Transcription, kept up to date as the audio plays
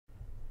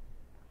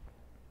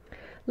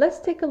Let's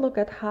take a look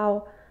at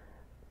how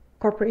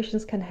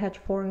corporations can hedge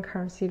foreign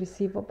currency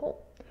receivable.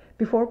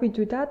 Before we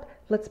do that,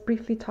 let's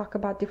briefly talk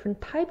about different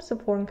types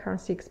of foreign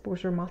currency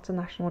exposure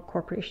multinational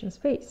corporations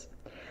face.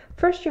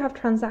 First, you have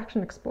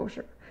transaction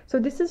exposure. So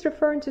this is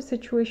referring to a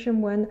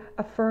situation when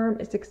a firm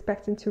is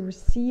expecting to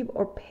receive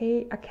or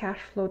pay a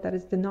cash flow that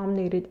is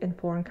denominated in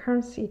foreign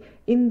currency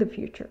in the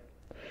future.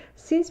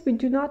 Since we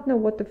do not know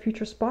what the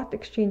future spot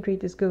exchange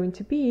rate is going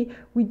to be,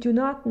 we do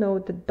not know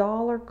the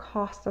dollar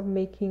cost of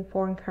making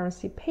foreign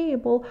currency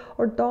payable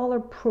or dollar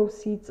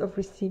proceeds of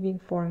receiving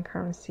foreign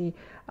currency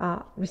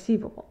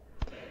receivable.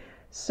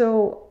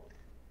 So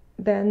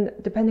then,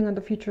 depending on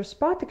the future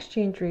spot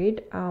exchange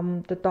rate,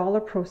 the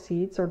dollar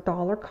proceeds or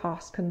dollar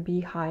cost can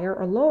be higher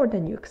or lower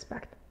than you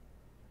expect.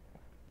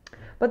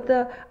 But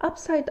the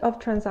upside of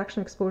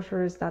transaction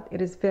exposure is that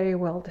it is very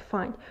well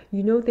defined.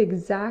 You know the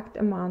exact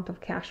amount of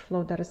cash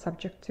flow that is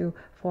subject to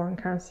foreign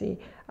currency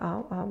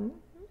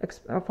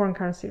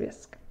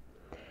risk.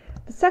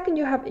 The second,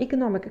 you have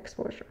economic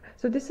exposure.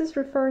 So this is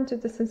referring to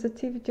the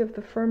sensitivity of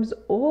the firm's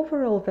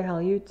overall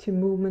value to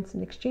movements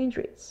in exchange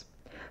rates.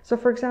 So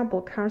for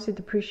example, currency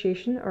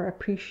depreciation or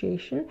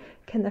appreciation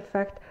can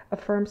affect a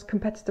firm's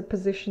competitive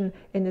position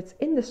in its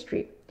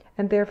industry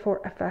and therefore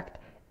affect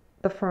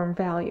the firm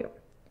value.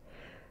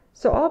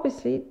 So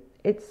obviously,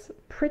 it's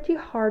pretty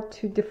hard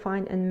to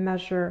define and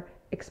measure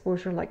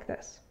exposure like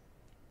this.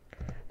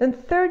 Then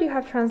third, you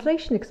have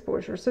translation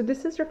exposure. So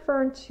this is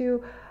referring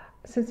to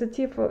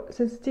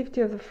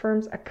sensitivity of the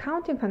firm's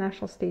accounting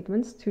financial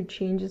statements to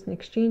changes in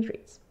exchange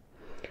rates.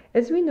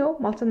 As we know,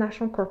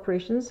 multinational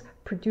corporations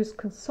produce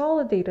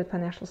consolidated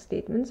financial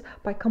statements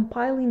by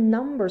compiling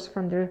numbers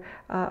from their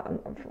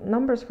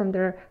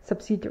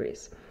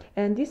subsidiaries.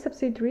 And these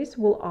subsidiaries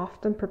will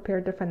often prepare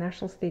their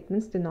financial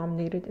statements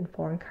denominated in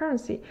foreign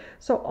currency.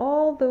 So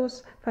all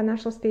those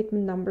financial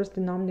statement numbers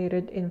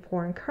denominated in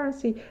foreign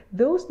currency,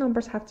 those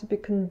numbers have to be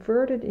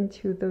converted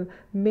into the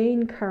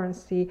main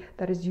currency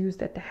that is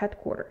used at the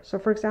headquarters. So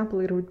for example,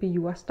 it would be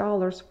US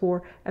dollars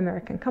for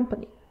American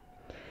company.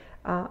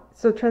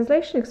 So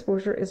translation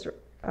exposure is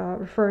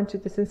referring to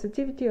the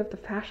sensitivity of the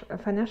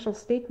financial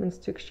statements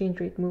to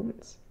exchange rate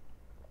movements.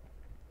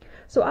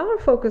 So our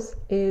focus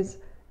is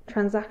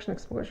transaction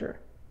exposure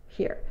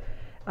here.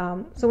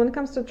 So when it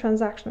comes to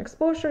transaction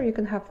exposure, you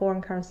can have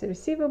foreign currency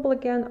receivable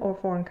again or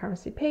foreign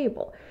currency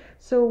payable.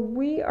 So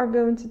we are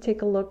going to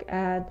take a look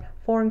at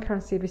foreign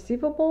currency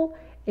receivable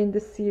in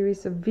this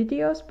series of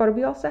videos, but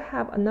we also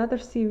have another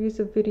series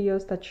of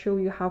videos that show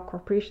you how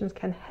corporations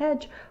can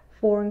hedge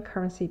foreign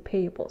currency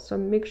payable. So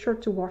make sure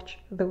to watch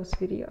those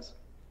videos.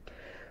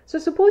 So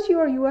suppose you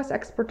are a US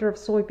exporter of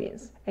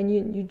soybeans and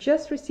you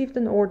just received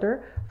an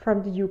order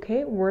from the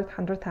UK worth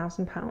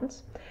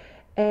 £100,000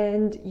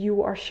 and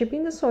you are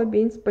shipping the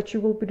soybeans, but you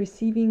will be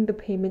receiving the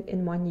payment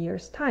in 1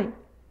 year's time.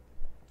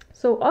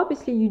 So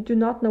obviously you do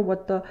not know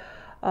what the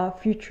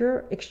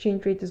future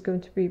exchange rate is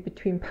going to be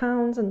between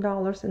pounds and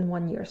dollars in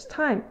 1 year's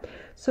time.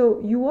 So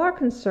you are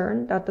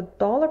concerned that the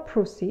dollar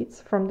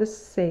proceeds from this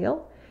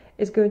sale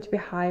is going to be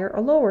higher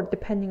or lower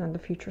depending on the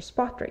future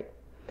spot rate.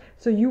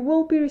 So you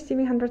will be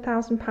receiving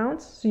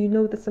 £100,000, so you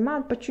know this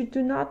amount, but you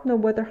do not know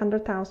whether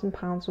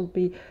 £100,000 will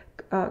be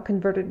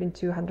converted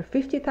into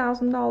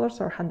 $150,000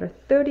 or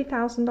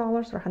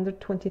 $130,000 or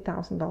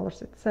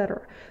 $120,000,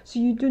 etc. So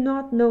you do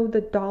not know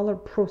the dollar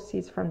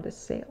proceeds from this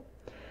sale.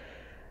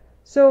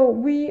 So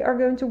we are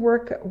going to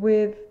work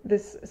with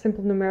this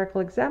simple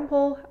numerical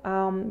example.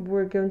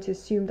 We're going to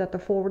assume that the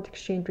forward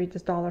exchange rate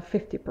is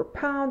 $1.50 per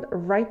pound.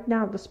 Right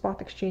now, the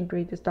spot exchange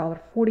rate is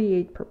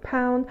 $1.48 per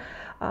pound.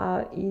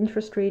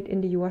 Interest rate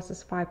in the US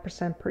is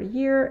 5% per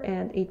year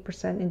and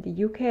 8% in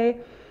the UK.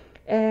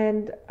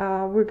 And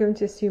we're going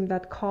to assume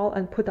that call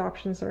and put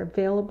options are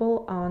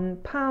available on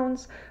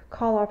pounds.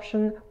 Call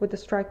option with a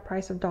strike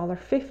price of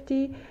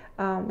 $1.50,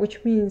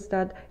 which means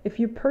that if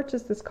you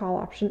purchase this call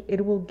option,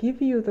 it will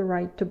give you the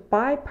right to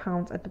buy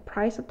pounds at the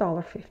price of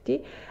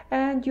 $1.50,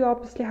 and you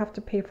obviously have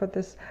to pay for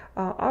this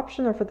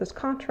option or for this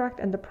contract,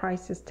 and the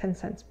price is 10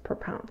 cents per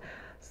pound.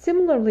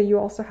 Similarly, you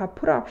also have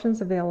put options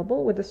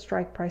available with a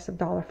strike price of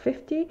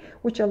 $1.50,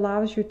 which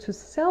allows you to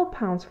sell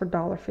pounds for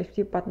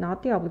 $1.50, but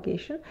not the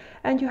obligation,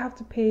 and you have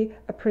to pay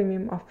a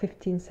premium of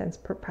 15 cents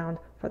per pound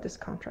for this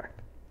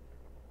contract.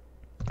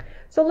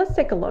 So let's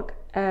take a look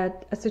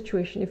at a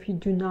situation if you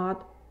do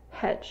not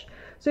hedge.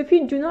 So if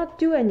you do not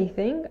do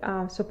anything,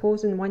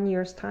 suppose in 1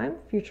 year's time,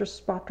 future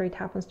spot rate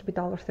happens to be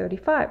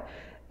 $1.35.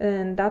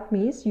 And that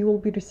means you will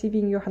be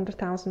receiving your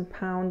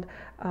 £100,000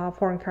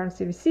 foreign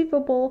currency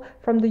receivable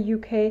from the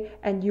UK,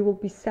 and you will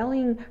be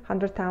selling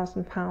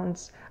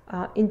 £100,000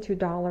 into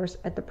dollars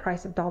at the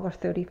price of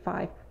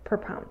 $1.35 per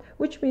pound,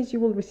 which means you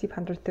will receive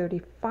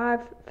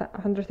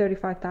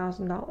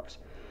 $135,000.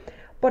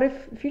 But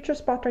if future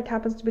spot rate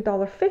happens to be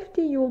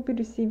 $1.50, you will be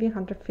receiving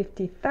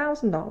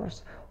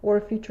 $150,000. Or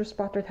if future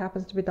spot rate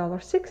happens to be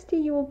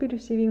 $1.60, you will be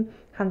receiving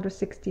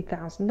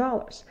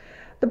 $160,000.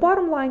 The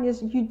bottom line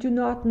is you do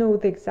not know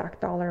the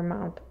exact dollar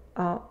amount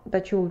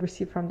that you will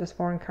receive from this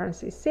foreign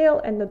currency sale,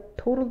 and the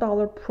total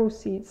dollar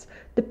proceeds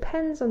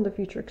depends on the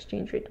future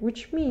exchange rate,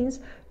 which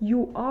means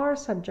you are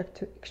subject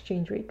to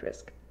exchange rate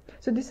risk.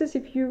 So this is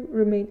if you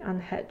remain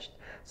unhedged.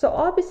 So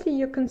obviously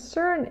your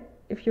concern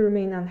if you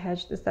remain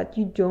unhedged is that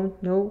you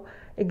don't know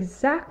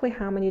exactly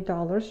how many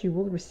dollars you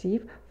will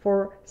receive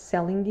for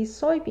selling these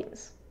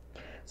soybeans.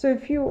 So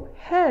if you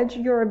hedge,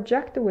 your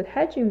objective with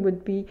hedging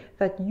would be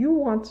that you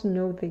want to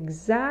know the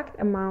exact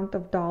amount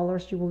of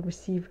dollars you will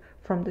receive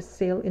from the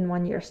sale in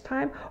 1 year's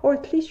time, or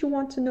at least you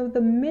want to know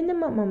the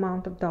minimum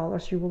amount of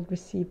dollars you will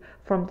receive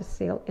from the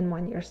sale in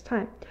 1 year's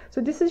time.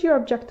 So this is your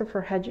objective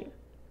for hedging.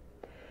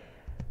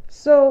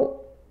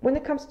 So when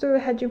it comes to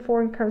hedging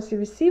foreign currency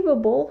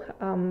receivable,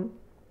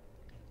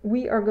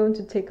 we are going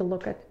to take a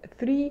look at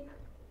 3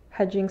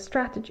 hedging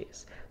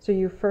strategies. So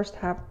you first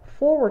have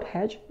forward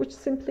hedge, which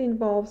simply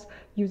involves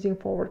using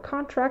forward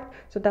contract.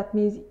 So that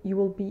means you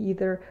will be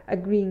either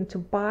agreeing to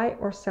buy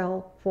or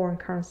sell foreign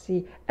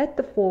currency at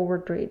the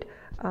forward rate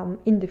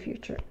in the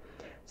future.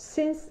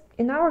 Since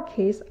in our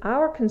case,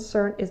 our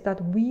concern is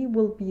that we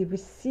will be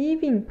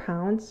receiving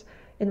pounds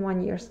in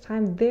 1 year's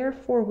time,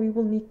 therefore we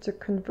will need to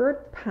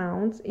convert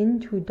pounds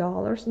into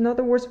dollars. In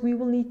other words, we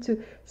will need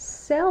to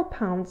sell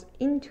pounds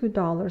into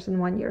dollars in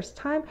 1 year's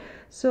time.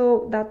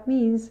 So that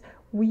means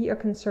we are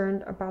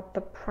concerned about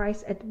the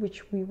price at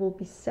which we will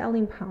be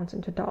selling pounds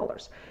into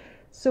dollars.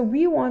 So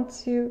we want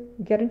to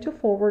get into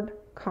forward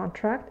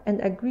contract and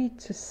agree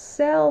to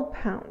sell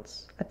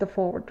pounds at the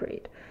forward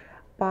rate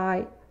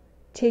by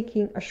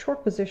taking a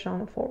short position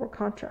on a forward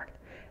contract.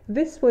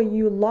 This way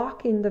you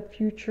lock in the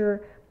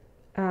future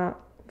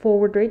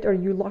forward rate, or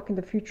you lock in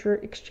the future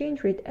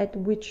exchange rate at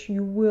which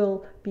you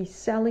will be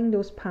selling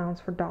those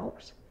pounds for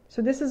dollars.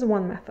 So this is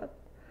one method.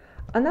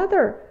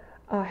 Another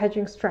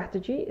hedging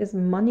strategy is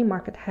money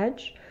market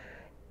hedge.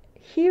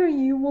 Here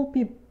you will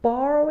be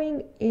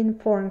borrowing in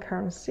foreign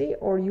currency,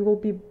 or you will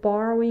be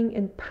borrowing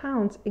in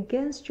pounds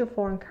against your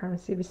foreign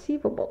currency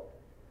receivable.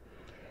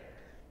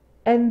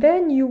 And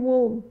then you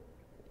will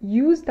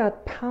use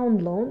that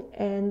pound loan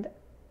and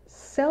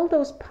sell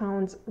those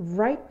pounds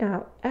right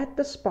now at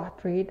the spot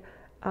rate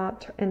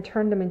and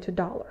turn them into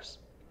dollars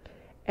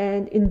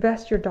and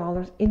invest your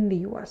dollars in the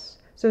US.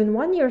 So in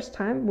 1 year's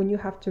time, when you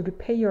have to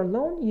repay your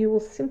loan, you will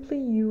simply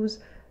use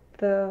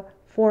the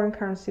foreign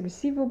currency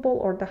receivable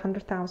or the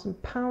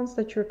 100,000 pounds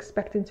that you're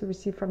expecting to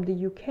receive from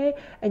the UK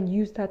and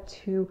use that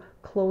to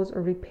close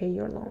or repay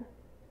your loan.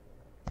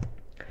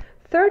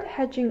 Third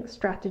hedging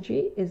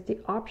strategy is the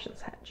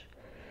options hedge.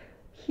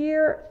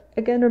 Here,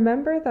 again,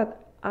 remember that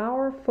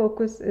our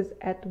focus is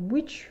at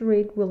which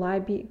rate will I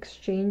be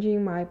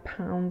exchanging my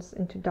pounds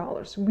into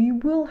dollars. We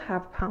will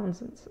have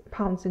pounds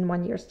in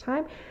 1 year's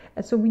time,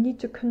 and so we need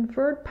to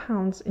convert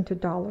pounds into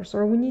dollars,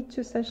 or we need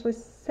to essentially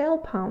sell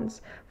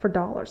pounds for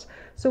dollars.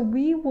 So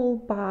we will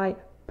buy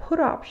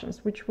put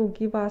options, which will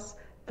give us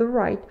the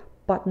right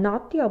but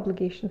not the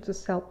obligation to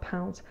sell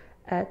pounds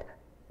at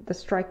the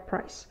strike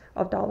price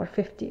of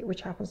 $1.50,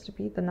 which happens to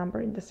be the number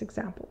in this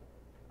example.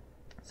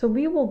 So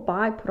we will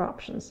buy put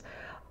options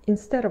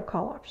instead of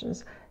call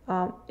options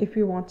if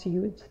we want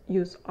to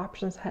use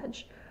options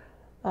hedge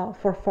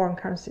for foreign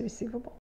currency receivable.